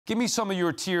Give me some of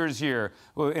your tiers here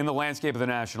in the landscape of the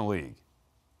National League.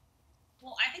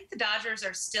 Well, I think the Dodgers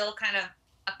are still kind of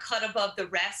a cut above the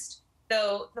rest,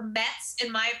 though the Mets,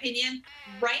 in my opinion,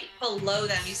 right below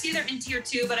them. You see they're in tier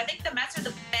 2, but I think the Mets are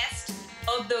the best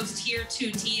of those tier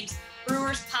 2 teams.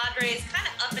 Brewers, Padres, kind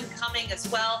of up and coming as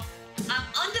well. I'm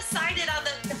undecided on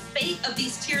the fate of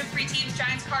these tier 3 teams,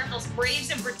 Giants, Cardinals, Braves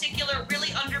in particular, really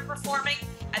underperforming.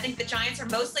 I think the Giants are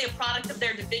mostly a product of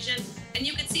their division. And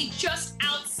you can see just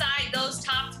outside those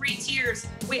top 3 tiers,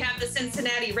 we have the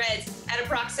Cincinnati Reds at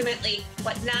approximately,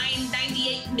 what,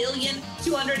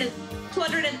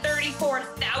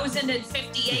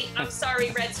 234,058. I'm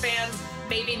sorry, Reds fans.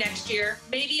 Maybe next year,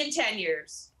 maybe in 10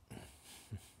 years.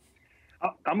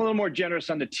 I'm a little more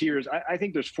generous on the tiers. I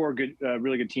think there's 4 good,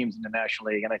 really good teams in the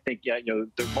National League, and I think the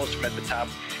most of them at the top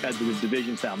as the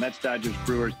divisions down. Mets, Dodgers,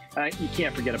 Brewers. You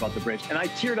can't forget about the Braves. And I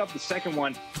tiered up the second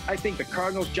one. I think the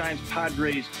Cardinals, Giants,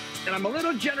 Padres, and I'm a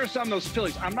little generous on those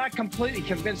Phillies. I'm not completely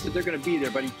convinced that they're going to be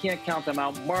there, but you can't count them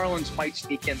out. Marlins might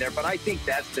sneak in there, but I think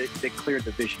that's the clear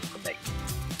division for me.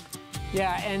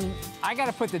 Yeah, and I got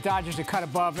to put the Dodgers a cut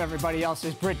above everybody else,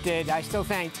 as Britt did. I still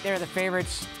think they're the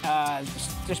favorites,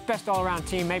 just best all-around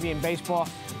team, maybe in baseball.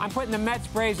 I'm putting the Mets,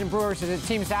 Braves, and Brewers as the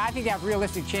teams that I think have a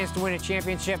realistic chance to win a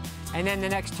championship. And then the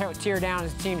next tier down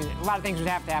is teams. A lot of things would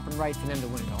have to happen right for them to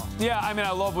win it all. Yeah, I mean,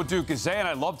 I love what Duke is saying.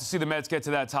 I'd love to see the Mets get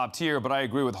to that top tier, but I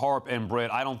agree with Harp and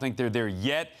Britt. I don't think they're there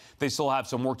yet. They still have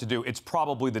some work to do. It's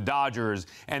probably the Dodgers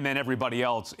and then everybody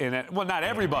else in it. Well, not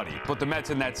everybody, but the Mets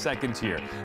in that second tier.